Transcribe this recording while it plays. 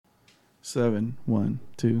7, 1,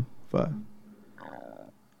 2, 5.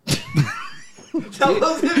 That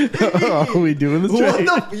wasn't me. Are we doing this right?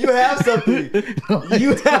 What the? You have something.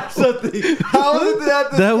 You have something. How is it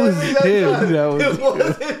that? That was him. Time? That was It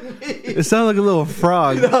wasn't me. It sounded like a little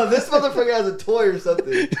frog. No, this motherfucker has a toy or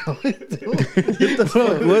something. What the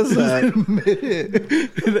fuck was that?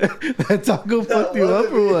 That taco fucked you up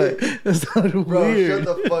or what? That sounded Bro, weird.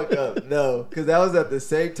 shut the fuck up. No, because that was at the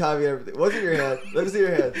same time you everything. What's in your hand? Let me see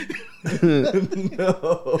your hand.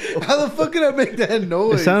 No. How the fuck did I make that It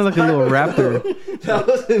noise? sounded like a little raptor. That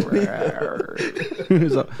wasn't me. It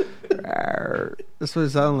was like, that's what it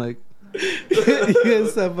sounded like. You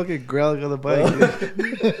guys stop fucking growling on the bike.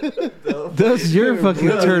 That's your fucking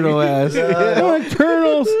turtle ass. No. I like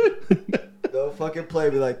turtles. Don't fucking play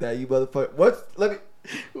me like that, you motherfucker. What? Let me.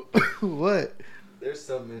 What? There's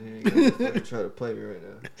something in here. You guys try to play me right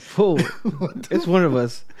now. Fool. It's one of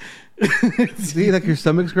us. See, like your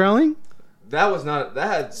stomach's growling? That was not.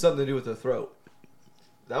 That had something to do with the throat.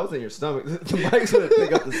 That was in your stomach. The mic's gonna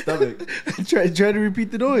pick up the stomach. Try to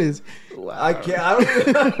repeat the noise. I can't. I don't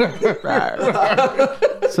even.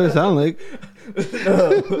 That's what it sounded like.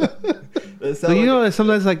 No. So you know that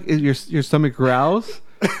sometimes like your stomach growls?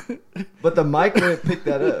 But the mic wouldn't pick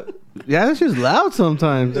that up. Yeah, that's just loud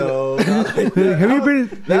sometimes. No. Not like that. Have you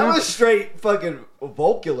been That was straight fucking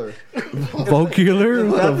vocular. vocular?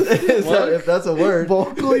 What the If that's a word.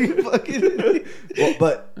 Vocal, you fucking. Well,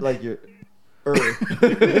 but like your.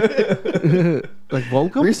 like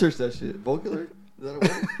vocal? Research that shit. Vocular? Is that a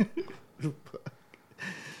word? Fuck.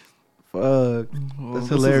 Well, That's this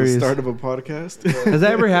hilarious. Is the start of a podcast. Has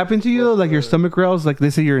that ever happened to you though? Like your stomach growls? Like they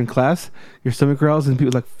say you're in class, your stomach growls, and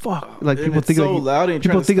people are like fuck. Like And people it's think so like loud. And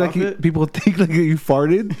people think like you, people think like you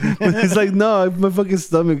farted. But it's like no, my fucking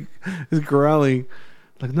stomach is growling.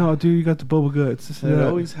 Like no, dude, you got the bubble guts. This and It that.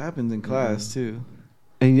 always happens in class too.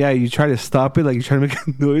 And yeah, you try to stop it. Like you try to make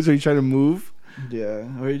a noise or you try to move. Yeah,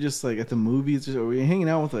 or you're just like at the movies, or you're hanging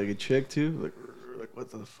out with like a chick too. Like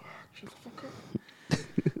what the fuck? Shut the fuck up.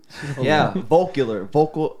 Yeah, vocular.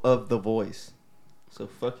 Vocal of the voice. So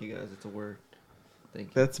fuck you guys. It's a word. Thank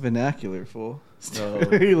you. That's vernacular, fool. No.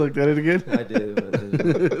 You looked at it again. I did,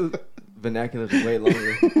 but vernacular's way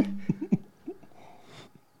longer.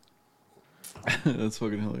 That's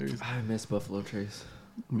fucking hilarious. I miss Buffalo Trace.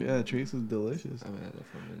 Yeah, Trace is delicious. I haven't had that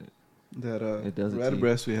for a minute. That It does it rat to you.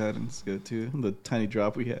 breast we had is good too. The tiny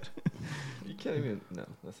drop we had. You can't even. No,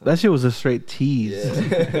 that's not. That shit was a straight tease. Yeah,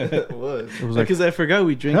 it was. It was like Because I forgot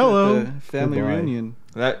we drank Hello. at the family Goodbye. reunion.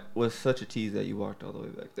 That was such a tease that you walked all the way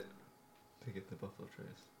back there to get the Buffalo Trace.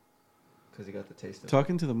 Because you got the taste of it.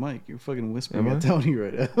 Talking to the mic, you're fucking whispering. Am I? I'm telling you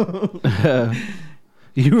right now.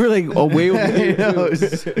 you were like away. I know,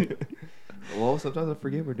 Well, sometimes I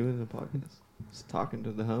forget we're doing the podcast. Just talking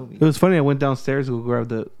to the homie. It was funny. I went downstairs to go grab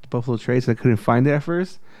the Buffalo Trace. And I couldn't find it at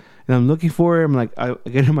first, and I'm looking for it. I'm like, I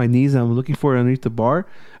get on my knees and I'm looking for it underneath the bar,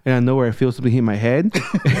 and I know where I feel something hit my head,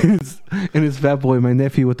 and it's Fat Boy, my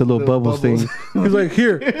nephew, with the little bubbles thing. He's like,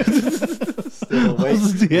 here. Still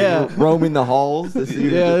awake. Yeah. Roaming the halls. To see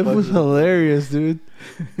Yeah, it what the was fuck hilarious, dude.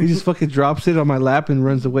 He just fucking drops it on my lap and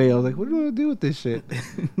runs away. I was like, what do I do with this shit?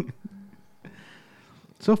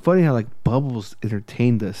 So funny how like Bubbles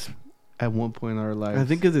entertained us at one point in our lives. I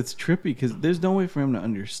think because it's trippy. Because there's no way for him to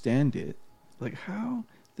understand it. Like how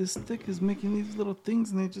this stick is making these little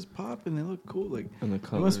things and they just pop and they look cool. Like And the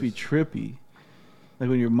it must be trippy. Like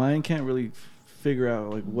when your mind can't really figure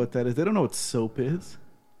out like what that is. They don't know what soap is.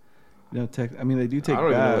 You know, I mean, they do take I don't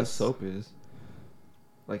even know what baths. soap is.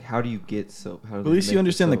 Like, how do you get soap? How do But they at least make you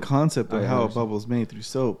understand the soap? concept of I how a understand. bubble's made through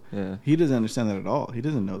soap. Yeah. He doesn't understand that at all. He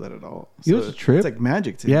doesn't know that at all. You know what's a trip? It's like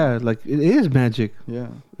magic to him. yeah, like it is magic. Yeah.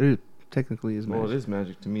 It technically is magic. Well, it is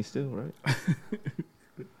magic to me still, right?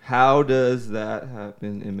 How does that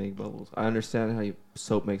happen and make bubbles? I understand how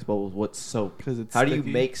soap makes bubbles. What's soap? Because it's How do you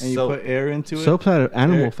sticky, make and soap? you put air into it. Soap's out of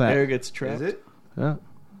animal air, fat. Air gets trapped. Is it? Yeah.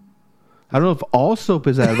 I don't know if all soap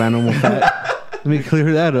is out of animal fat. Let me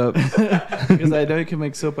clear that up. Because I know you can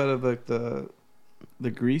make soap out of like the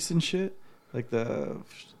grease and shit, like the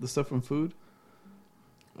stuff from food.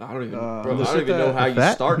 I don't even, The bro, I shit don't even know that- how the you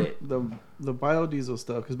fat? start it. The biodiesel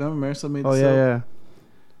stuff. Because remember Marisol made the Oh soap? yeah.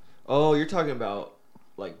 Oh, you're talking about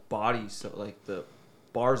like body soap, like the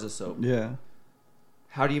bars of soap. Yeah.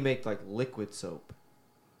 How do you make like liquid soap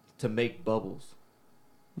to make bubbles?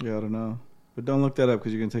 Yeah, I don't know. But don't look that up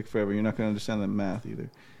because you're going to take forever. You're not going to understand the math either.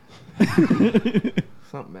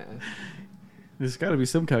 It's not math. There's got to be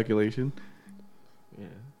some calculation. Yeah.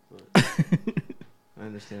 But I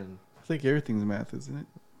understand. I think everything's math, isn't it?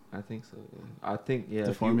 I think so. Yeah. I think, yeah,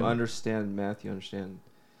 The if formula. you understand math, you understand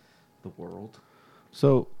the world.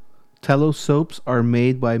 So Tallow soaps are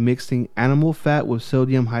made by mixing animal fat with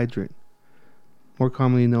sodium hydrate, more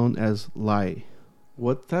commonly known as lye.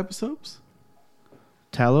 What type of soaps?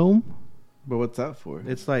 Tallow? But what's that for?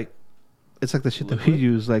 It's like the shit that we Liquid?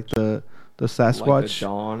 use, like the Like Sasquatch, the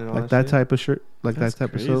Dawn and all like that that shit? type of shirt, like That's that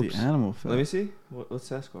type crazy. of soaps. Animal fat. Let me see. What's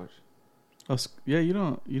Sasquatch? Oh, yeah, you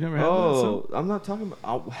never had that Oh, soap? I'm not talking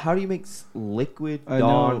about. How do you make liquid I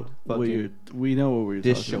Dawn? know what Fucking we know what we're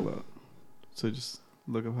dish talking soap. about. So just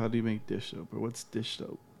look up how do you make dish soap or what's dish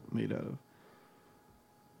soap made out of.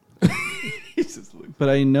 He's just looking. But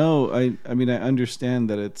I know I mean I understand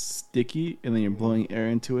that it's sticky and then you're blowing air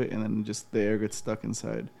into it and then just the air gets stuck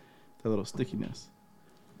inside that little stickiness.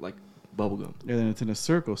 Like bubblegum. And then it's in a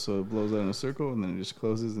circle, so it blows out in a circle and then it just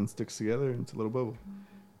closes and sticks together into a little bubble.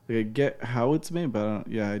 Like I get how it's made, but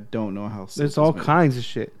I don't know how. soap There's is all made. kinds of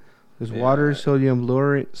shit. There's Yeah. water, sodium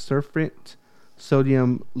laurate sulfate,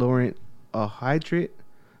 sodium laurate hydrate,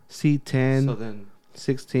 C10, So then, A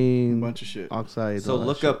 16 bunch of shit. oxide. so all that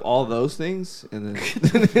look shit. up all those things and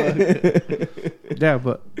then. Yeah,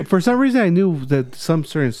 but for some reason I knew that some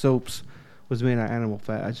certain soaps was made out of animal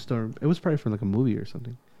fat. I just don't. It was probably from like a movie or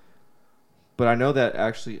something. But I know that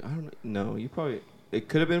actually, I don't know. You probably it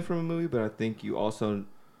could have been from a movie, but I think you also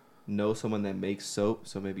know someone that makes soap,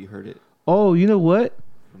 so maybe you heard it Oh, you know what?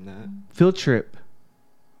 from that. Field trip.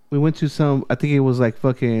 We went to some. I think it was like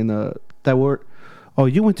fucking that word. Oh,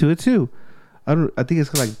 you went to it too. I think it's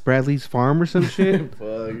called like Bradley's Farm or some shit. Fuck,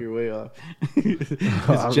 you're way off.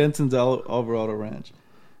 It's Jensen's Alvarado Ranch.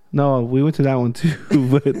 No, we went to that one too.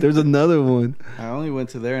 But there's another one. I only went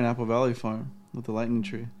to there in Apple Valley Farm with the lightning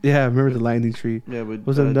tree. Yeah, I remember the lightning tree. Yeah, but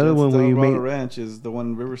Was there another one Jensen's where you Alvarado made- Ranch is the one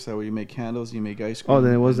in Riverside where you make candles, you make ice cream. Oh,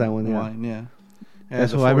 then it was and that one, yeah. wine, yeah.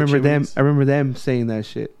 That's the what I Four remember them. Chimneys. I remember them saying that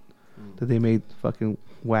shit. That they made fucking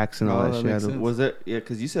wax and all Oh, that that shit. makes out of- sense. Was there? Yeah,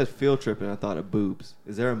 because you said field trip, and I thought of boobs.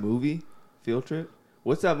 Is there a movie, Field Trip?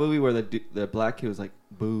 What's that movie where the black kid was like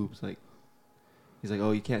boobs? Like he's like,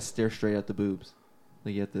 oh, you can't stare straight at the boobs.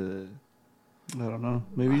 Like you have to. I don't know.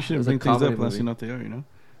 Maybe you shouldn't It's a bring things comedy up unless movie. you know what they are, you know?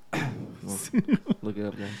 Well, look it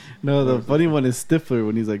up, guys. No, the Where's funny the- one is Stifler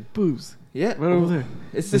when he's like, boobs. Yeah, Right over there.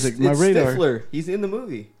 It's He's this. like, my It's radar. Stifler. He's in the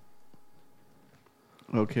movie.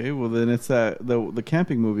 Okay, well then it's that the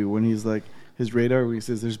camping movie when he's like his radar where he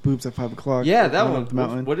says there's boobs at 5 o'clock. Yeah, that on one. the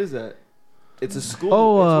mountain. What is that? It's a school.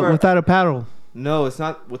 Oh, it's where- without a paddle. no, it's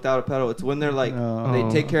not Without a Pedal. It's when they're like Oh.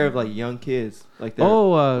 they take care of like young kids, like they're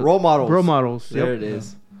Oh, role models. role models. There Yep. it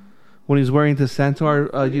is. When he's wearing the Centaur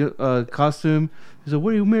costume, he's like,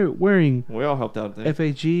 "What are you wearing?" We all helped out there.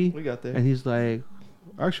 FAG, We got there. and he's like,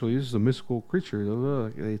 "Actually, this is a mystical creature." Blah, blah,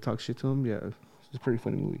 blah. They talk shit to him. Yeah, it's a pretty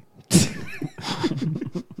funny movie.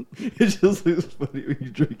 It just looks funny when you're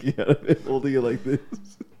drinking out of it, holding it like this.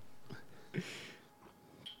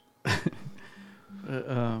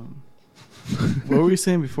 What were we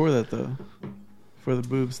saying before that though? For the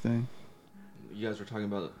boobs thing. You guys were talking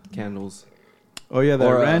about candles. Oh yeah, that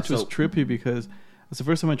Or, ranch was soap. trippy because that's the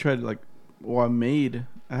first time I tried like. Well,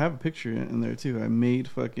 I have a picture in there too. I made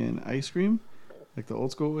fucking ice cream, like the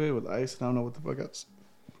old school way with ice. I don't know what the fuck else.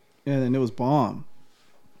 And then it was bomb.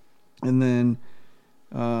 And then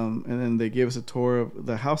they gave us a tour of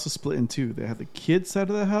the house. Was split in two. They had the kids side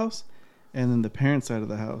of the house, and then the parent side of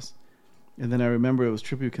the house. And then I remember it was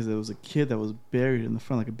trippy because there was a kid that was buried in the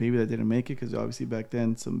front, like a baby that didn't make it. Because obviously back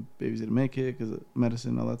then some babies didn't make it because of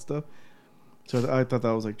medicine and all that stuff. So I thought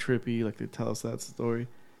that was like trippy, like they tell us that story.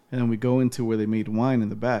 And then we go into where they made wine in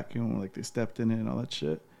the back, you know, like they stepped in it and all that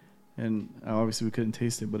shit. And obviously we couldn't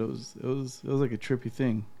taste it, but it was like a trippy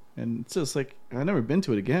thing. And it's just like I've never been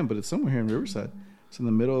to it again, but it's somewhere here in Riverside. It's in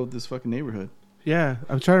the middle of this fucking neighborhood. Yeah,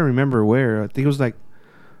 I'm trying to remember where. I think it was like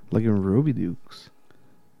in Ruby Dukes.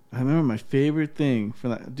 I remember my favorite thing from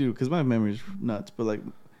that dude, because my memory's nuts. But like,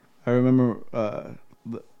 I remember,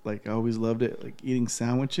 like I always loved it, like eating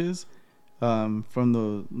sandwiches. From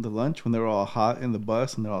the lunch when they were all hot in the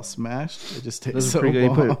bus and they're all smashed. It just tastes Those are so pretty good.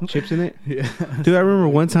 You bomb. put chips in it. Yeah. Dude, I remember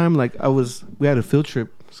one time like we had a field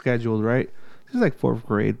trip scheduled, right? This was like 4th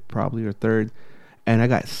grade probably or 3rd, and I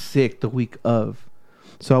got sick the week of.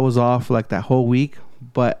 So I was off like that whole week,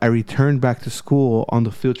 but I returned back to school on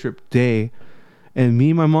the field trip day, and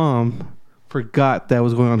me and my mom forgot that I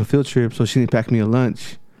was going on a field trip, so she didn't pack me a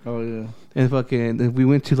lunch. Oh yeah. And fucking we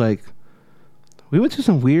went to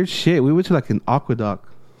some weird shit. We went to like an aqueduct,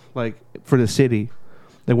 like for the city,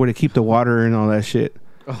 like where they keep the water and all that shit.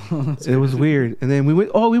 It was weird. And then we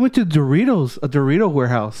went to Doritos, a Dorito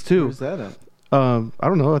warehouse too. Where's that at? I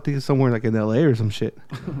don't know. I think it's somewhere like in LA or some shit.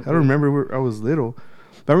 I don't remember. I was little,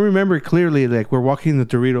 but I remember clearly like we're walking in the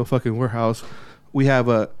Dorito fucking warehouse. We have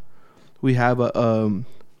a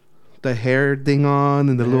the hair thing on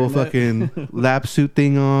and the little Hairnet. fucking lap suit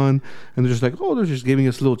thing on, and they're just like, oh, they're just giving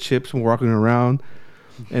us little chips and walking around.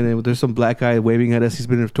 And then there's some black guy waving at us. He's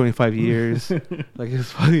been there for 25 years. Like,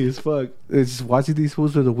 it's funny as fuck. It's just watching these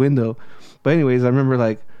fools through the window. But anyways, I remember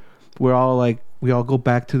like we all go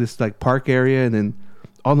back to this like park area, and then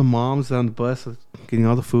all the moms on the bus getting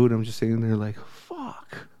all the food. I'm just sitting there like,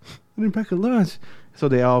 fuck, I didn't pack a lunch. So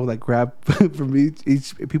they all like grabbed from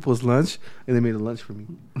each people's lunch, and they made a lunch for me.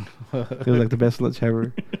 It was like the best lunch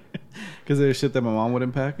ever. Because there's shit that my mom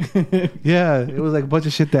wouldn't pack. Yeah, it was like a bunch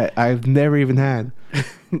of shit that I've never even had.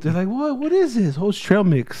 They're like, what is this? Whole trail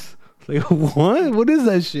mix. Like, what? What is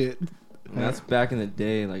that shit? And that's back in the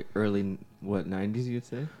day, like early, 90s you'd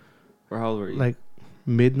say? Or how old were you? Like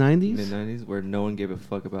mid-90s? Mid-90s, where no one gave a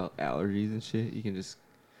fuck about allergies and shit. You can just...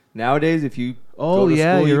 Nowadays, if you Oh, go to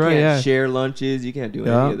yeah, school, you're you right, can't yeah. share lunches. You can't do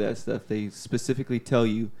Yeah. any of that stuff. They specifically tell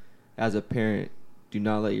you, as a parent, do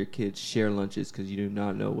not let your kids share lunches because you do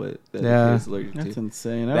not know what the Yeah. kid is allergic That's to.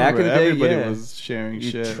 insane. I Back in remember the day, everybody yeah. was sharing You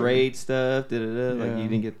shit. trade stuff, da-da-da. Like, Yeah. you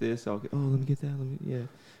didn't get this. I'll get, oh, let me get that. Yeah.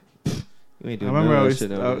 You ain't I doing remember none I of that always shit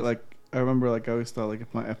nowadays. I remember like I always thought like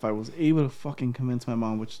if I was able to fucking convince my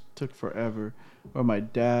mom, which took forever, or my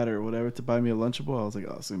dad or whatever to buy me a Lunchable, I was like,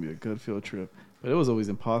 oh, it's gonna be a good field trip. But it was always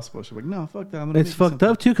impossible. She's like, no, fuck that. I'm gonna It's make you fucked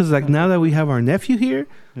up, too, because like now that we have our nephew here,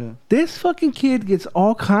 Yeah. this fucking kid gets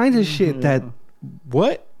all kinds of shit that...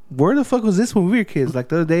 What? Where the fuck was this when we were kids? Like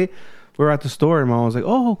the other day, we were at the store and mom was like,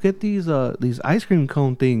 "Oh, get these ice cream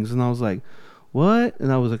cone things," and I was like, "What?"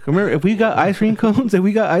 And I was like, "Remember, if we got ice cream cones, there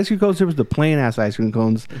was the plain ass ice cream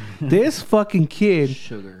cones. This fucking kid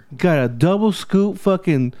Sugar. got a double scoop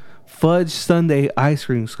fucking fudge sundae ice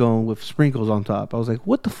cream scone with sprinkles on top." I was like,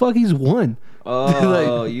 "What the fuck? He's one."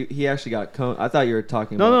 Oh, he actually got cone. I thought you were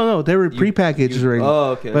talking about... No, they were You- prepackaged you- already.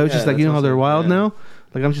 Oh, okay. But it was Yeah, just like, you that's know how what they're I'm wild saying, now.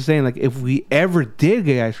 Like I'm just saying, like if we ever did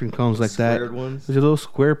get ice cream cones like that. Squared ones. There's little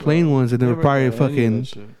square plain ones, and they were Never probably got any of that fucking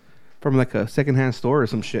shit. from like a secondhand store or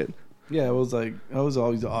some shit. Yeah, it was like I was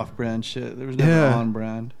always off-brand shit. There was never Yeah.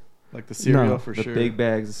 on-brand, like the cereal No. for The sure. big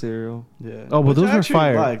bags of cereal. Yeah. Oh, but Which those I were actually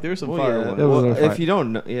fire. Like. There were some Well, fire yeah. ones. That was Well, a fight. if you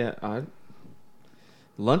don't know... Yeah,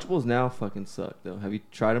 Lunchables now fucking suck, though. Have you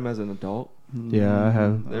tried them as an adult? Yeah, I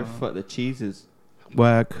have. They're the cheese is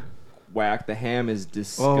Whack. whack. The ham is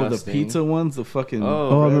disgusting. Oh, the pizza ones, the fucking.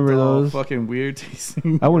 Oh, I remember that's all those. Fucking weird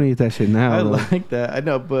tasting. I wouldn't eat that shit now. I though. like that. I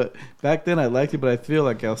know, but back then I liked it, but I feel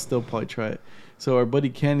like I'll still probably try it. So our buddy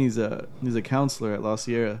Kenny's he's a counselor at La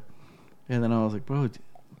Sierra, and then I was like, bro,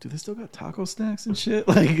 do they still got taco snacks and shit?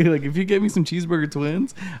 Like if you get me some cheeseburger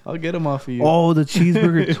twins, I'll get them off of you. Oh, the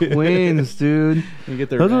cheeseburger twins, dude. And get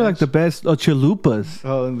their Those are like ranch. the best. Oh, chalupas.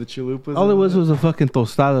 Oh, and the chalupas. All it and was that. a fucking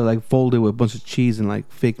tostada like folded with a bunch of cheese and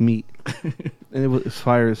like fake meat, and it was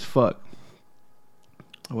fire as fuck.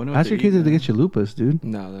 I wonder what Ask they your kids eat if they now. get chalupas, dude.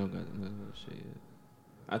 No, they don't got none of that shit yet.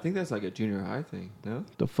 I think that's like a junior high thing. No,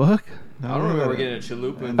 The fuck? I don't remember getting a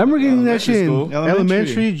chalupa. I in remember getting that elementary shit in school.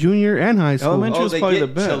 elementary, junior, and high school. Elementary- Oh, was they probably get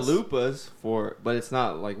the best. chalupas for, but it's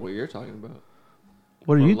not like what you're talking about.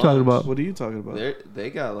 What are for you talking lunch. about? What are you talking about? They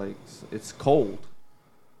got like it's cold.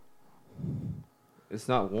 It's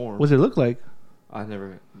not warm. What's it look like? I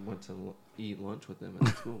never went to eat lunch with them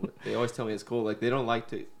at school. But they always tell me it's cold. Like they don't like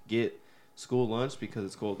to get school lunch because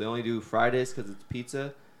it's cold. They only do Fridays because it's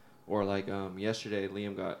pizza, or like yesterday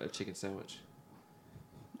Liam got a chicken sandwich.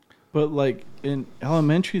 But like in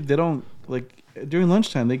elementary, they don't like during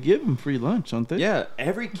lunchtime. They give them free lunch, don't they? Yeah,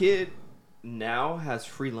 every kid now has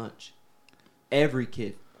free lunch. Every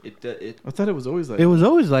kid. It I thought it was always like. It was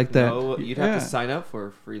always like that. no, you'd have Yeah. to sign up for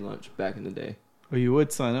free lunch back in the day. Or you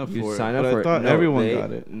would sign up You for sign it. up But for I it. thought No, everyone they-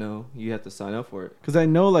 got it. No, you have to sign up for it. Because I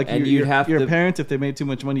know, like, And your, you'd have your to- parents, if they made too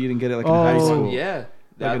much money, you didn't get it, like, Oh, in high Cool. school. Yeah,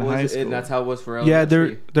 that in was, high school. and that's how it was for Yeah,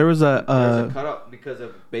 elementary. there was There's a a cutoff because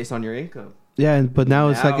of based on your income. yeah, but now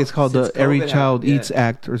it's like Now, it's called the since Every COVID Child happened, Eats yeah.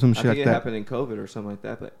 Act or some I shit think like it that, happened in COVID or something like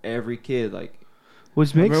that. But every kid, like,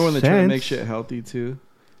 which I makes remember when they sense. tried to make shit healthy, too.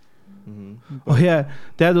 Oh yeah,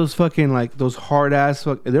 they had those fucking like those hard ass.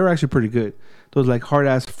 They were actually pretty good. Those like hard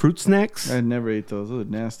ass fruit snacks. I never ate those. Those are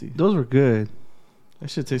nasty. Those were good. That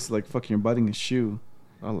shit tasted like fucking you're biting a shoe.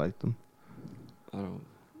 I liked them. I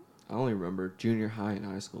only remember junior high and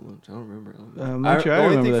high school lunch. I don't remember. Actually, I the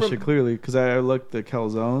only remember thing that from- shit clearly because I looked at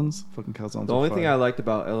calzones. Fucking calzones. The are only thing I fire. liked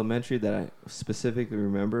about elementary that I specifically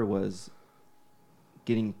remember was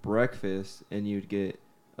getting breakfast, and you'd get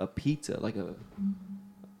a pizza, like a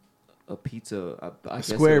pizza, I guess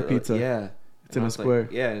square it was- pizza. Yeah, It's in I a was like, square.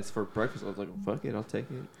 yeah, and it's for breakfast. I was like, fuck it, I'll take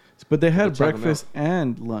it. But they had Go check 'em breakfast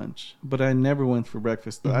and lunch. But I never went for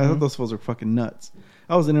breakfast. I Mhm. thought those fools were fucking nuts.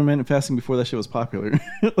 I was intermittent fasting before that shit was popular.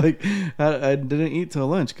 Like, I didn't eat till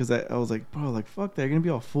lunch because I was like, bro, like, fuck that. You're going to be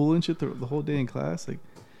all full and shit the whole day in class. Like,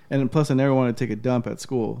 and plus, I never wanted to take a dump at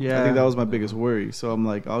school. I Yeah. think that was my biggest worry. So I'm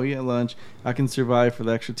like, I'll eat at lunch. I can survive for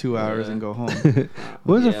the extra 2 hours Yeah. and go home. When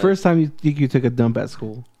was the Yeah. first time you think you took a dump at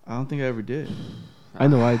school? I don't think I ever did. I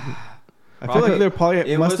know I did. I feel Probably- like there probably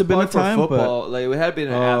It must was have been a probably for time, but football. Like it had been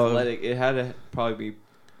an Oh. athletic. It had to probably be.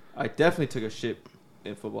 I definitely took a shit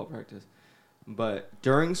in football practice, but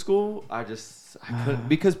during school, I couldn't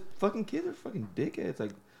because fucking kids are fucking dickheads.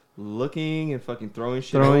 Like looking and fucking throwing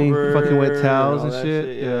shit Throwing over, fucking wet towels all and that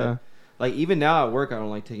shit. Yeah. Like even now at work, I don't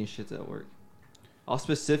like taking shits at work. I'll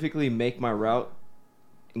specifically make my route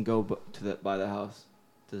and go by the house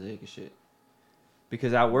to take a shit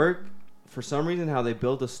because at work. For some reason, how they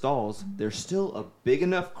build the stalls, there's still a big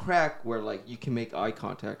enough crack where like you can make eye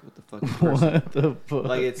contact with the fucking person. what the fuck?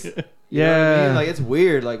 Like it's, you know what I Yeah. mean? Like it's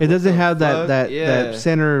weird. Like It what doesn't the have fuck? that Yeah.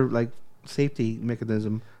 center like safety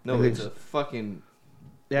mechanism. No, Like, it's a fucking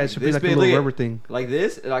Yeah, it like should be this like a big- little look at- rubber thing. like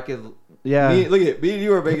this, and I could. Yeah. Look at me and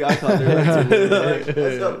you are making eye contact. Like,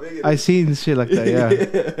 that's how big it I is. seen shit like that,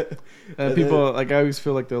 yeah. And people like I always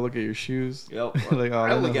feel like they'll look at your shoes. Yep. Like, oh, I I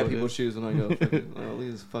don't know look how at it people's is. shoes when I go. Fucking, oh, look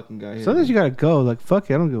at this fucking guy here. Sometimes you gotta go. Like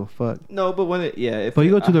fuck it, I don't give a fuck. No, but when it, yeah. If But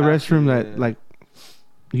you go to I the have restroom to, that yeah. like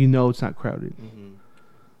you know it's not crowded. Mhm.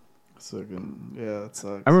 Yeah, that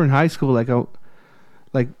sucks. I remember in high school, like I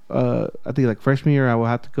think like freshman year I would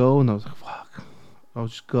have to go, and I was like, fuck, I'll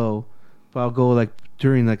just go, but I'll go like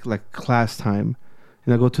during like class time,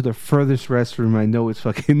 and I go to the furthest restroom. I know it's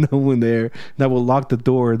fucking no one there, and I will lock the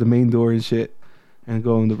door, the main door and shit, and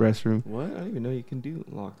go in the restroom. What? I don't even know you can do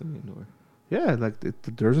lock the main door. Yeah, like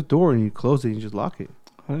there's a door and you close it and you just lock it.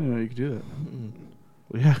 I didn't know you could do that. Mm-mm.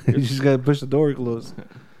 Yeah, you just gotta push the door closed.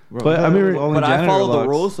 Bro, But I mean, only But I janitor followed the locks.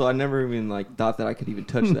 rules, so I never even like thought that I could even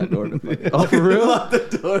touch that door. To fucking Oh, for real? lock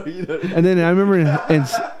the door. You know? And then I remember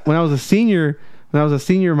when I was a senior,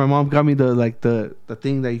 my mom got me the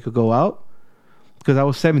thing that you could go out because I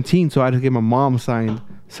was 17, so I had to get my mom sign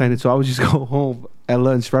it. So I would just go home at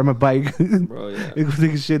lunch, ride my bike, and Bro, yeah. go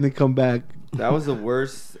take a shit, and then come back. That was the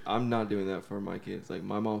worst. I'm not doing that for my kids. Like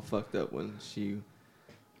my mom fucked up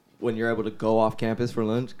when you're able to go off campus for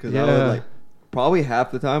lunch because I Yeah. would like probably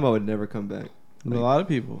half the time I would never come back. A lot of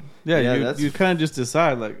people. Yeah, Yeah, you that's- kind of just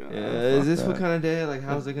decide like, Yeah, oh, is fuck this that. what kind of day? Like,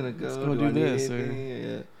 how's it gonna go? Let's go do I need this, or- anything?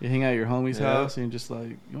 Yeah. You hang out at your homie's Yeah. house and you're just like,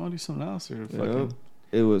 you want to do something else or fucking.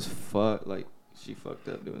 It was like she fucked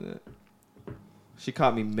up doing that. She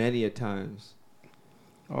caught me many a times.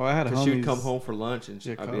 Oh, I had a Cause homie. she would come home for lunch and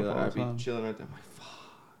Yeah, I'd come be home like, all I'd the be time. chilling right there. I'm like, fuck.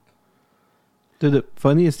 Dude, the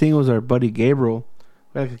funniest thing was our buddy Gabriel.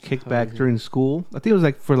 We had like a kickback yeah. during school. I think it was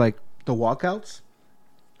like for like the walkouts,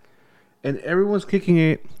 and everyone's kicking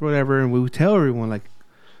it, whatever. And we would tell everyone like,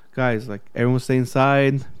 guys, like everyone stay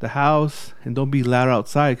inside the house and don't be loud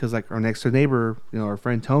outside because like our next door neighbor, our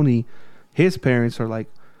friend Tony, his parents are like,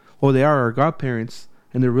 well, they are our godparents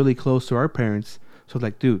and they're really close to our parents. So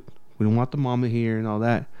like, dude, we don't want the mama here and all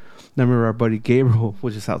that. And I remember our buddy Gabriel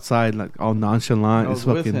was just outside like all nonchalant. I was It's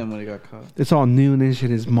with fucking, him when he got caught. it's all noonish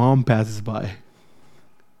and his mom passes by.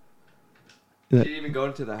 She didn't even go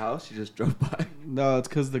into the house. She just drove by. No, it's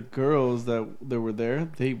because the girls that were there,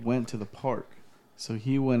 they went to the park. So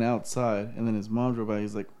he went outside, and then his mom drove by.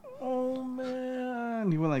 He's like, "Oh man!"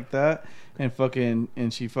 He went like that,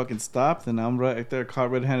 and she fucking stopped, and I'm right there, caught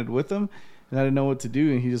red-handed with him, and I didn't know what to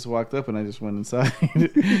do, and he just walked up, and I just went inside.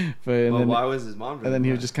 Why was his mom? And then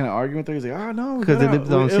he was just kind of arguing with her. He's like, "Oh no," we Because got they out.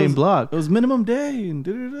 lived on the It same was- block. It was minimum day, and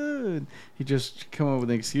da-da-da. And he just come up with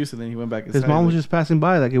an excuse, and then he went back inside. His mom was like, just passing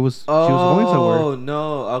by, like she was going somewhere. Oh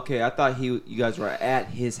no! Okay, I thought you guys were at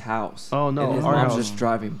his house. Oh, no, and his our mom's house. just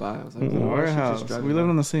driving by. I was like, Mm-mm. why our is she just house. driving We lived by?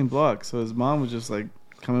 on the same block, so his mom was just like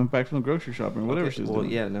coming back from the grocery shopping, whatever Okay, she was well,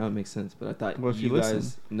 doing. yeah, now it makes sense. But I thought Well, if you you guys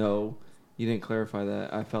listen. no, you didn't clarify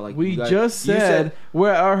that. I felt like We you guys, just you said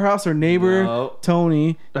we're at our house. Our neighbor No.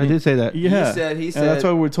 Tony. I did say that. Yeah, He and that's said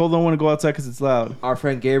why we're told don't want to go outside because it's loud. our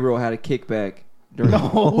friend Gabriel had a kickback during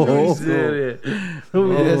No, during he school. did it.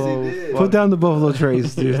 Yes, he did. Put down the Buffalo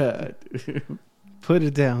Trace, dude. Yeah, dude. Put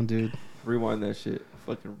it down, dude. Rewind that shit.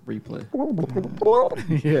 Fucking replay.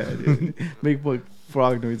 Yeah, dude. Make like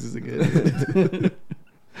frog noises again.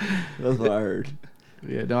 That's what I heard.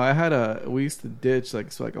 Yeah, no, we used to ditch like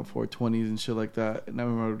on 420s and shit like that. And I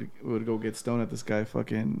remember we would go get stoned at this guy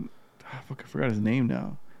fucking, I forgot his name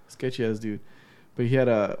now. Sketchy ass dude. But he had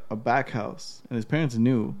a back house and his parents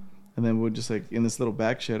knew. And then would just like in this little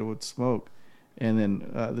back shed would smoke. And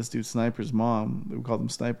then this dude Sniper's mom, we called him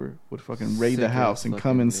Sniper, would fucking raid the Sick house ass and fucking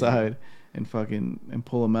come name. inside and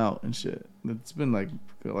pull him out and shit. It's been like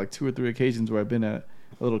 2 or 3 occasions where I've been at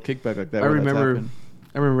a little kickback like that. I where that's remember- happened.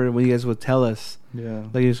 I remember when you guys would tell us, Yeah.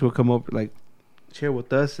 like, you just would come over, like, share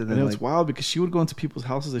with us, and And then it was like, wild because she would go into people's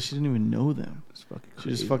houses that she didn't even know them. it's fucking She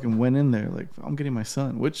just crazy. fucking went in there like, I'm getting my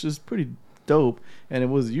son, which is pretty dope. And it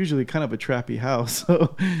was usually kind of a trappy house.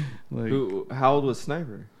 So, like, How old was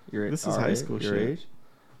Sniper? This is our high age? school Your shit. age?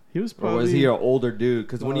 he was Or probably. was he an older dude?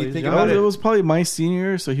 Because when No, you he's think young. about it it, was probably my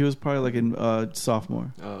senior, so he was probably like in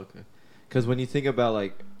sophomore. oh, okay. Because when you think about,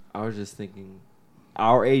 like, I was just thinking,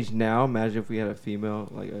 our age now, imagine if we had a female,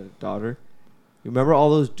 like a daughter. You remember all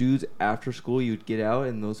those dudes after school you'd get out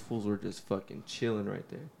and those fools were just fucking chilling right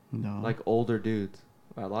there. No. Like older dudes.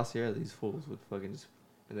 At La Sierra, these fools would fucking just,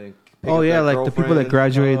 and then pick Oh up yeah, their like the people that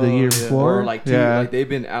girlfriends. graduated the Oh, year yeah. before. Or like, yeah, like they've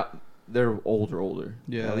been out, they're older.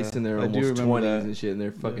 Yeah, At least in their I do almost remember 20s that. and shit, and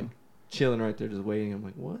they're Yeah. fucking chilling right there just waiting. I'm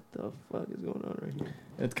like, what the fuck is going on right here?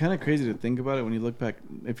 It's kind of crazy to think about it when you look back.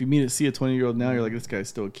 If you see a 20-year-old now, you're like, this guy's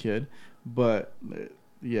still a kid. But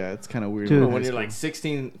yeah, it's kind of weird. Dude, in when high you're school. like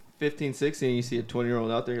 16, 15, 16, and you see a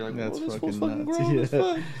 20-year-old out there, you're like, That's well, this fucking fool's fucking nuts. grown as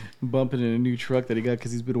Yeah. fuck. bumping in a new truck that he got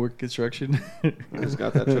because he's been working construction. I just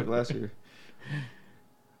got that truck last year.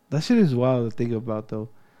 that shit is wild to think about though.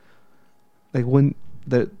 Like when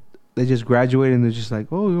they just graduated and they're just like,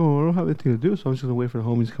 oh, I don't have anything to do, so I'm just gonna wait for the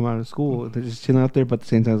homies to come out of school. And they're just chilling out there, but at the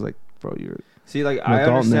same time, it's like, bro, you're See, like, an I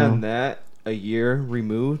adult understand now. that a year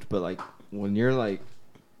removed, but like when you're like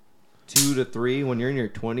 2 to 3, when you're in your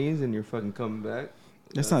 20s and you're fucking coming back,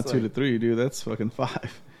 That's not 2 to 3, dude. That's fucking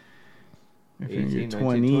 5. If you're in 18, your 19,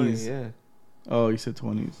 20, 20s. yeah. Oh, you said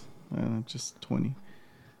 20s. Just 20.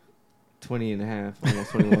 20 and a half,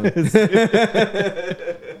 almost 21.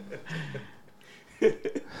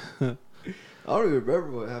 I don't even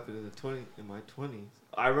remember what happened in my 20s.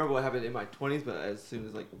 I remember what happened in my 20s, but as soon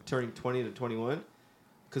as like turning 20 to 21,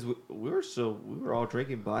 because we were all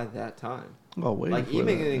drinking by that time. Oh, wait. Like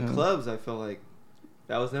even in clubs, I felt like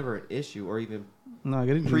that was never an issue, or even No,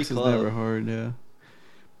 getting drinks is pre-club. never hard, yeah.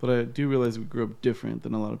 But I do realize we grew up different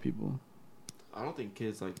than a lot of people. I don't think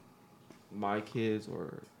kids like my kids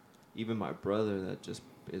or even my brother that just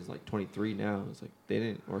is like 23 now. It's like they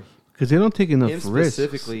didn't, or because they don't take enough him risks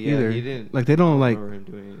specifically, yeah, either. he didn't. Like they don't I like. remember him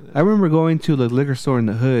doing any of that. I remember going to the liquor store in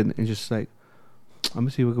the hood and just like, I'm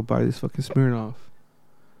gonna see if we could buy this fucking Smirnoff,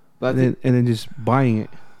 But I and think then just buying it.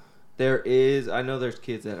 I know there's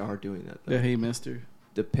kids that are doing that, though, Yeah, hey, mister.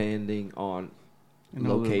 depending on An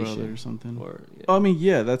older location brother or something. or yeah. Oh, I mean,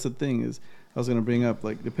 yeah, that's the thing is I was gonna bring up,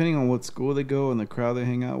 like, depending on what school they go and the crowd they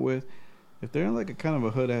hang out with, if they're in like a kind of a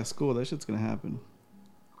hood ass school, that shit's gonna happen.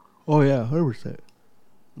 Oh yeah, 100%.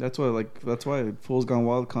 That's why Fools Gone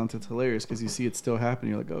Wild content's hilarious because you see it still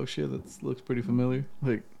happening. You're like, oh shit, that looks pretty familiar.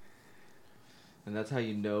 Like, And that's how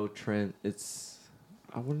you know trend.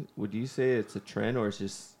 Would you say it's a trend or it's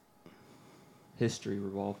just history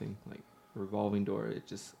revolving, like revolving door? It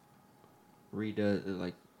just redoes, it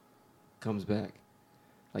like comes back,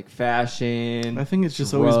 like fashion. I think it's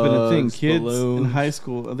just always been a thing. drugs, Kids in balloons. high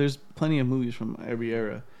school, there's plenty of movies from every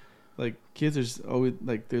era. Like kids are always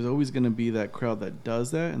like, there's always gonna be that crowd that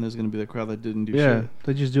does that, and there's gonna be the crowd that didn't do Yeah, shit.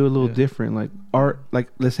 they just do it a little Yeah. different. Like like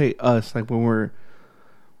let's say us, like when we're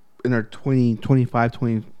in our 20, 25,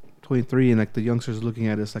 20, 23, and like the youngsters are looking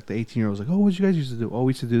at us, like the 18-year-olds, like, oh, what you guys used to do? Oh,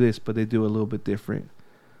 we used to do this, but they do it a little bit different.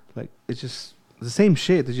 Like it's just the same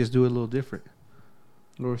shit. They just do it a little different.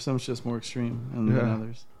 Or some's just more extreme than Yeah.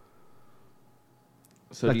 others.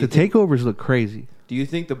 So like do you the think, takeovers look crazy. do you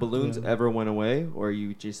think the balloons Yeah. ever went away, or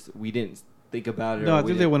we didn't think about it? No, or I we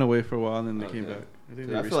think they didn't- went away for a while and then they came Okay. back. I they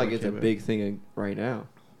feel like recently it's a came back. big thing right now.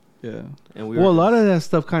 Yeah. And Well, a lot of that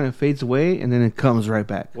stuff kind of fades away and then it comes right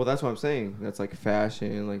back. Well, that's what I'm saying. That's like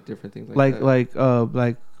fashion, like different things like Like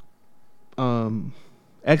that.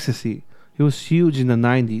 Ecstasy. It was huge in the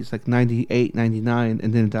 90s, like 98, 99,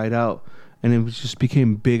 and then it died out. And it just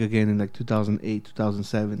became big again in like 2008,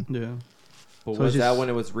 2007. Yeah. But so was it's that just- when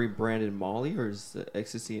it was rebranded Molly, or is the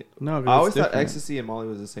Ecstasy? No, 'cause I always it's thought different. Ecstasy and Molly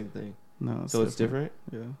was the same thing. No, So it's different.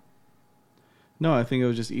 Yeah. No, I think it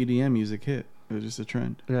was just EDM music hit. It was just a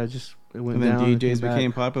trend. Yeah, it went And then down. and DJs came back.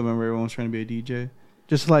 became popular. Remember, everyone was trying to be a DJ.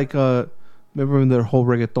 Just like, remember when the whole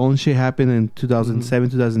reggaeton shit happened in 2007,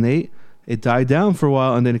 2008? It died down for a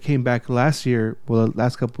while, and then it came back last year, well, the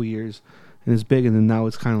last couple of years, and it's big, and then now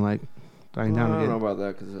it's kind of like dying Well, down I don't again. know about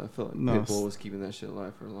that because I feel like No, Pitbull was keeping that shit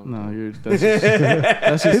alive for a long No, time. that's just,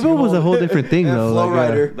 that's just Pitbull you was a whole holding- different thing, And though. Flow like,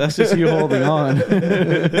 Rider. That's just you holding on.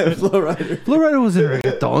 Flow Rider. Flow Rider was in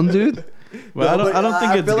reggaeton, dude. Well, No, I don't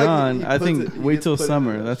think I it's feel like gone. he I puts think it- he wait gets till put it in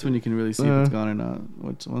summer. that That's shit. when you can really see if it's gone or not.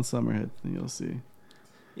 Once summer hits, then you'll see.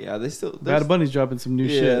 Yeah, they still. Bad Bunny's dropping some new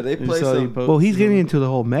Yeah, shit. they You play saw he some- posts Well, he's on getting it. into the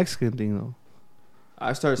whole Mexican thing though.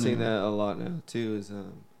 I started seeing Yeah. that a lot now too. Is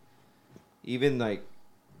even like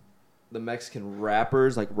the Mexican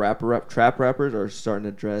rappers, like trap rappers, are starting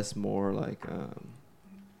to dress more like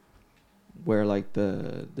where like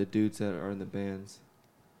the dudes that are in the bands,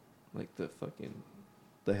 like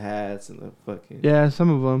the hats and the fucking Yeah, some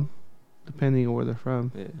of them, depending on where they're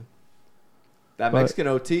from. yeah. That But- Mexican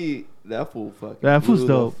OT, that fool fucking That fool's blew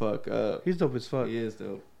dope. the fuck up. He's dope as fuck. He is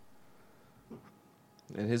dope.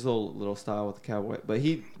 And his little style with the cowboy, but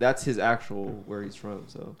that's his actual where he's from,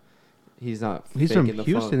 so he's not. He's from faking the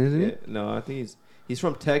Houston, funk. isn't he? Yeah, no, I think he's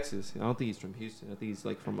from Texas. I don't think he's from Houston. I think he's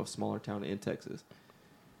like from a smaller town in Texas.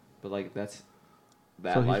 But like that's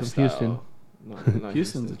that So he's from lifestyle. Houston. No, not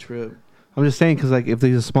Houston's Houston. a trip. I'm just saying because like if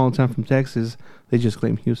there's a small town from Texas, they just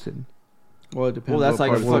claim Houston. Well, it depends. Well, that's what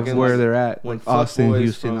like part of Where, fucking- where they're at, When like Austin, fuckboys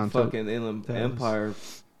Houston, from on top. fucking Inland Dallas. Empire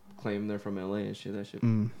claim they're from LA and shit. That shit.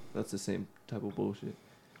 Mm. That's the same type of bullshit.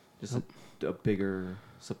 Just a bigger,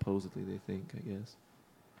 supposedly they think. I guess.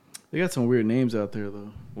 They got some weird names out there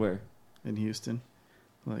though Where? in Houston,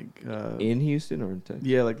 like In Houston or in Texas?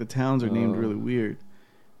 yeah, like the towns are named Oh. really weird.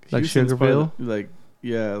 Like Houston's part of Sugarville? the- like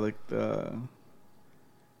yeah, like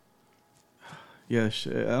yeah. I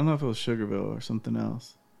don't know if it was Sugarville or something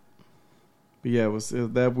else. But yeah,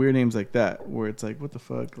 they have weird names like that where it's like, what the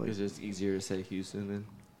fuck? Like, It's just easier to say Houston than.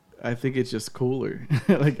 I think it's just cooler.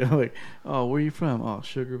 like, I'm like, oh, where you from? Oh,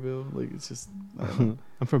 Sugarville. Like, it's just. I don't know.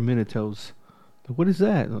 I'm from Minnetonka. Like, what is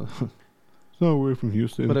that? It's not away from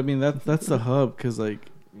Houston. But I mean, that's the hub because like.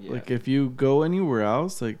 Yeah. Like if you go anywhere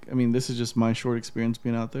else, like I mean, this is just my short experience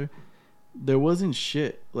being out there. There wasn't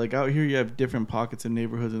shit. Like out here, you have different pockets and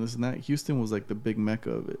neighborhoods and this and that. Houston was like the big mecca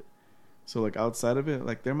of it. So like outside of it,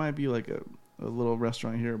 like there might be like a little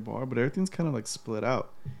restaurant here, a bar, but everything's kind of like split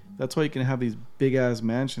out. That's why you can have these big ass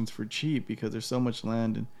mansions for cheap because there's so much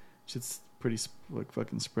land and shit's pretty like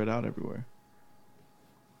fucking spread out everywhere.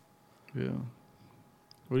 Yeah.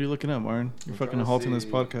 What are you looking at, Martin? You're I'm fucking trying to halting this see-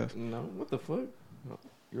 podcast. No, what the fuck? No,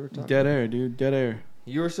 you were talking. Dead air, dude. Dead air.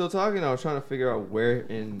 You were still talking. I was trying to figure out where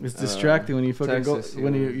in. It's distracting when you fucking Texas go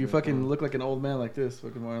when you you were- fucking look like an old man like this,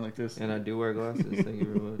 fucking wearing like this. And I do wear glasses. Thank you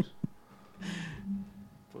very much.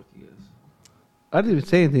 Fuck you guys. I didn't even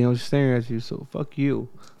say anything. I was just staring at you. So fuck you.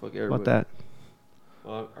 Fuck How everybody. about that?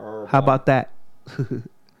 Or How about that?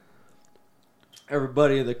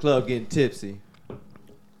 everybody in the club getting tipsy?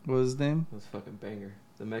 What was his name? That's fucking banger.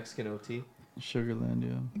 The Mexican OT. Sugarland,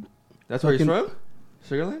 yeah. That's where he's Fucking- from.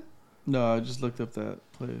 Sugarland. No, I just looked up that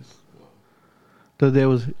place. The other day I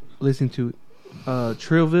was listening to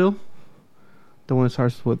Trillville. The one that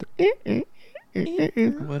starts with What it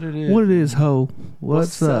is? what it is, ho?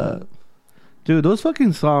 What's, What's up? up? Dude, those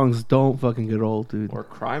fucking songs don't fucking get old, dude. Or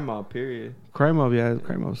Crime Mob. Period. Crime Mob, yeah,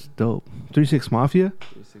 Crime Mob's dope. 3-6 Mafia?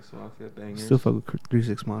 36 Mafia bangers. Still fuck with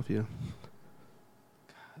 3-6 Mafia.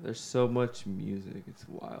 There's so much music. It's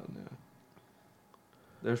wild now.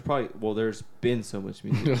 There's been so much I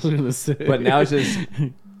music. was gonna say. But now it's just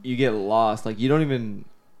you get lost. Like you don't even.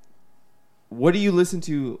 What do you listen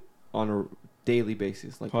to on a daily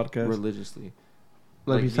basis? Like Podcast? religiously.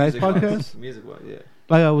 Like besides music-wise. podcasts? Music-wise, yeah.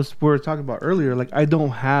 Like we were talking about earlier, like I don't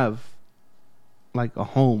have like a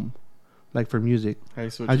home like for music. I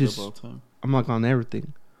switch I it just- up all the time. I'm like on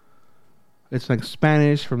everything. It's like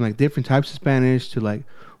Spanish, from like different types of Spanish to like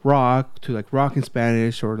rock to like rock in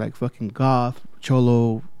Spanish or like fucking goth,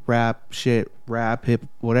 cholo, rap, shit, rap, hip,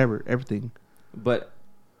 whatever, everything. But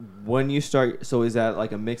when you start, so is that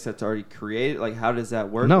like a mix that's already created? Like how does that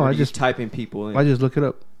work? No, Or I do you just- type in people in. I just look it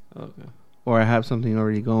up, Okay. or I have something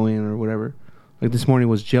already going or whatever. Like this morning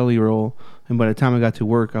was Jelly Roll, and by the time I got to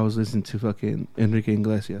work, I was listening to fucking Enrique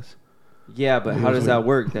Iglesias. Yeah, but It how was does that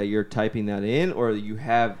work? That you're typing that in, or you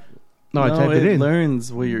have? No, I type it in.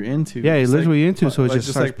 learns what you're into. Yeah, it It's learns what you're into, so it like, just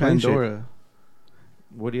starts like playing shit. Pandora.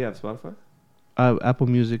 What do you have? Spotify. Apple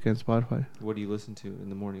Music and Spotify. What do you listen to in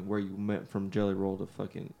the morning? Where you went from Jelly Roll to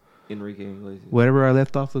fucking Enrique Iglesias? Whatever I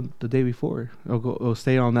left off the day before, it'll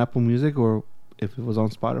stay on Apple Music, or if it was on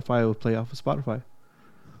Spotify, it would play off of Spotify.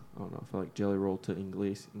 I don't know. I feel like Jelly Roll to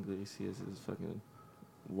Iglesias is fucking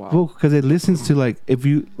wow. Well, because it listens to like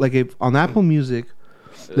if on Apple Music.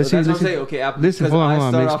 That's what I'm saying. Okay, Apple. Listen, 'cause hold on, I hold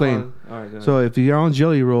on, let me start off explain. on- all right, go ahead. So if you're on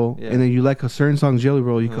Jelly Roll Yeah. and then you like a certain song Jelly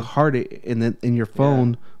Roll, you Uh-huh. could heart it, and then in your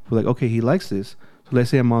phone, we're like, okay, he likes this. So let's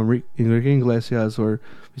say I'm on Enrique Iglesias or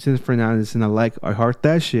Vicente Fernandez, and I heart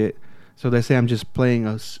that shit. So let's say I'm just playing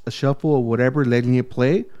a shuffle or whatever, letting it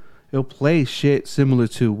play, it'll play shit similar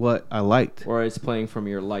to what I liked. Or it's playing from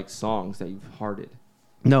your liked songs that you've hearted.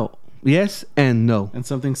 No. Yes and no. And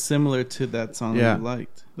something similar to that song Yeah. that you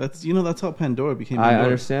liked. That's that's how Pandora became. I Pandora.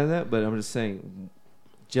 understand that, but I'm just saying,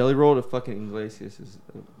 Jelly Roll to fucking Iglesias is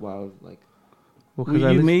a wild. Like, Well, 'cause Well,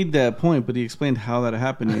 I you lis- made that point, but he explained how that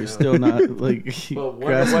happened. You're still not like but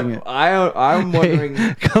grasping it. I'm wondering.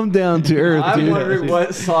 come down to earth, I'm dude. wondering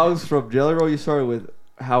what songs from Jelly Roll you started with,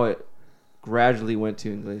 how it gradually went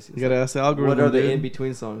to Iglesias. You gotta ask the algorithm. What are the dude. in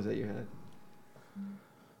between songs that you had?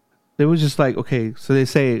 It was just like, okay, so they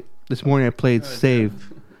say this morning I played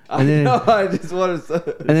Save. I And then- know. I just want to.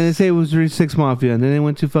 And then they say it was 6 Mafia. And then they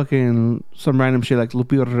went to fucking some random shit like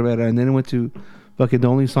Lupillo Rivera. And then it went to fucking the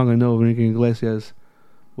only song I know of Enrique Iglesias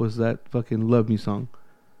was that fucking Love Me song.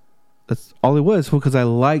 That's all it was because I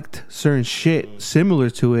liked certain shit similar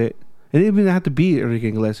to it. It didn't even have to be Enrique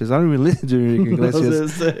Iglesias. I don't even listen to Enrique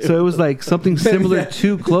Iglesias. So it was like something similar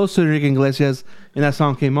to close to Enrique Iglesias. And that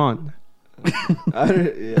song came on. Yeah,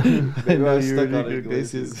 maybe know I was you stuck were on Enrique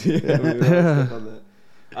Iglesias. Iglesias. Yeah, maybe I was stuck on that.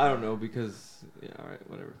 I don't know because all right,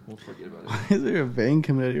 whatever. We'll forget about it. Why is there a vein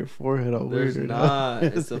coming out of your forehead all There's weird? not.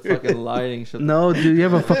 It's a fucking lighting. Shut No, dude, you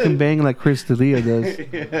have a fucking bang like Chris D'Elia does.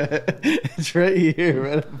 It's right here,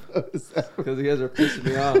 right above his mouth. because you guys are pissing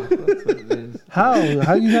me off. That's what it is. How?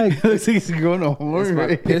 How you like? It looks like he's growing a It's horn. my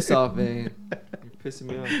Right piss off vein. You're pissing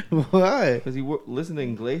me off Why? because you listen to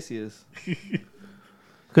Iglesias.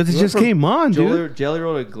 Because it You just went from came on, dude. Jelly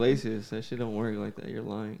Roll to Iglesias. That shit don't work like that. You're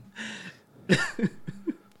lying.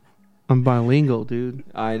 I'm bilingual, dude.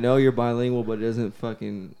 I know you're bilingual, but it doesn't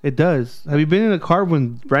fucking. It does. Have you been in a car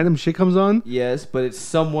when random shit comes on? Yes, but it's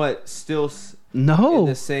somewhat still in No.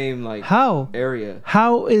 the same like How? area.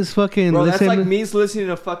 How is fucking? Bro, that's listen- like me listening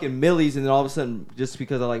to fucking Millies, and then all of a sudden, just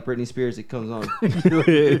because I like Britney Spears, it comes on.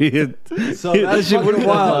 So That that's shit fucking wouldn't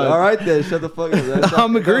wild. come on. All right, then shut the fuck up. That's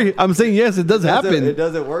I'm agree. I'm saying yes. It does It happen.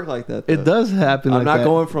 doesn't work like that. Though. It does happen. I'm like not that.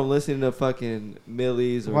 going from listening to fucking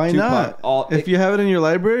Millies or Why Tupac. not? If you have it in your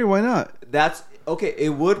library, why not? That's okay. It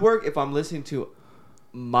would work if I'm listening to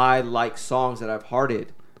my like songs that I've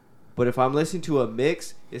hearted. But if I'm listening to a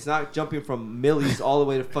mix, it's not jumping from Millies all the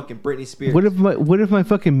way to fucking Britney Spears. What if my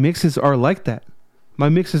fucking mixes are like that? My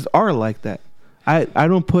mixes are like that. I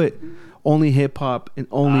don't put only hip hop and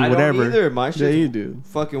only I whatever. don't either. My Yeah, shit's you do.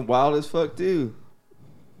 fucking wild as fuck too.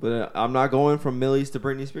 But I'm not going from Millies to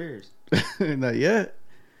Britney Spears. Not yet.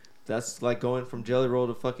 That's like going from Jelly Roll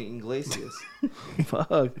to fucking Iglesias.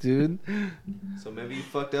 Fuck, dude. So maybe you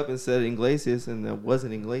fucked up and said Iglesias, and that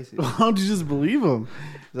wasn't Iglesias. Why don't you just believe him?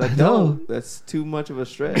 Like, know. no, that's too much of a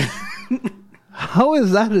stretch. How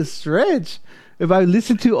is that a stretch? If I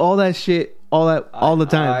listen to all that shit, all the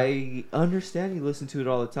time. I understand you listen to it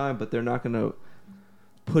all the time, but they're not gonna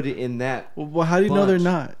put it in that Well, how do you know they're Bunch.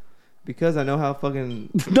 not? because I know how fucking.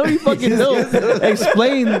 No, you fucking don't.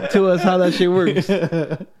 Explain to us how that shit works.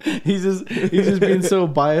 he's just being so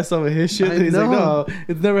biased on his shit. I That he's like, know. no,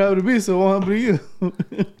 it's never happened to me, so it won't happen to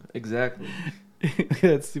you. Exactly.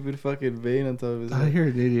 That stupid fucking vein on top of his I head. hear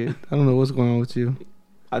an idiot. I don't know what's going on with you.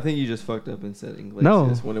 I think you just fucked up and said Iglesias No.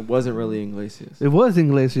 when it wasn't really Iglesias. It was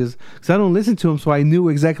Iglesias because I don't listen to him, so I knew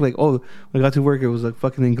exactly. Like, oh, when I got to work, it was a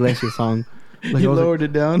fucking Iglesias song. Like, He I was like- lowered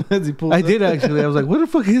it down as he pulled. I did actually. I was like, what the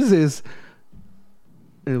fuck is this?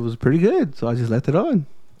 And it was pretty good, so I just left it on. All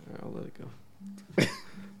right, I'll let it go.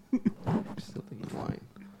 Still think he's lying.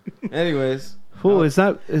 Anyways, Fool, it's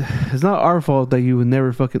not our fault that you were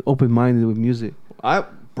never fucking open minded with music.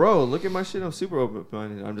 bro, look at my shit. I'm super open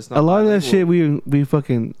minded. I'm just not. A lot of that bilingual. shit we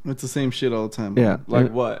fucking It's the same shit all the time. yeah. Like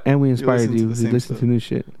and, what? and we inspired listen to you. the We same listen stuff. to new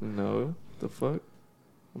shit. No, the fuck.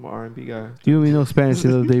 I'm an R&B guy. You and me know Spanish.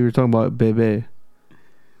 The other day we were talking about Bebe.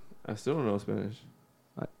 I still don't know Spanish.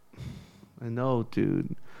 I know,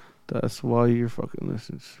 dude. That's why you're fucking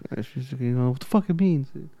listening to Spanish music. You know what the fuck it means,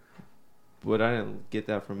 dude. But I didn't get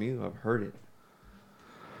that from you. I've heard it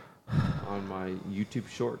on my YouTube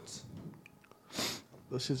shorts.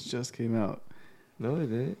 Those shits just came out. No, they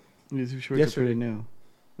didn't. YouTube shorts Yesterday. are pretty new.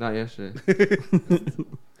 Not yesterday.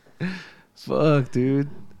 Fuck, dude.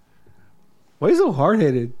 Why are you so hard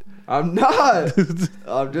headed? I'm not.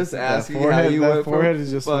 I'm just asking how you went forehead from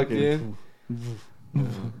is just fucking.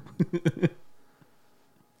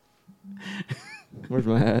 Where's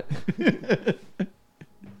my hat? That's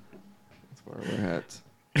where I wear hats.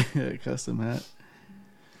 Custom hat.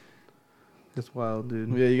 That's wild, dude.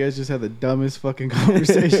 Yeah, you guys just had the dumbest fucking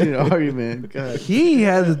conversation and argument. God. He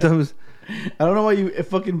had the dumbest. I don't know why you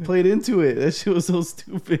fucking played into it. That shit was so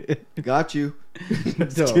stupid. Got you. No,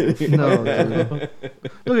 dude.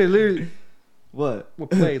 Look at literally. What? What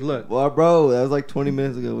play? Look. Well, bro, that was like 20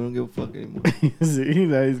 minutes ago. We don't give a fuck anymore. See,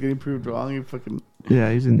 now he's getting proved wrong. He fucking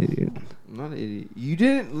Yeah, he's an idiot. I'm not an idiot. You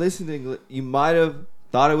didn't listen to you might have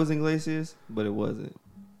thought it was Iglesias, but it wasn't.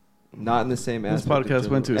 Not in the same This aspect. podcast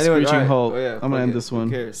went to a Anyway, screeching alright. halt. Oh, yeah, I'm gonna fuck end it. this Who one.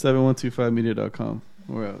 cares? 7125media.com.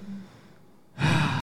 We're out.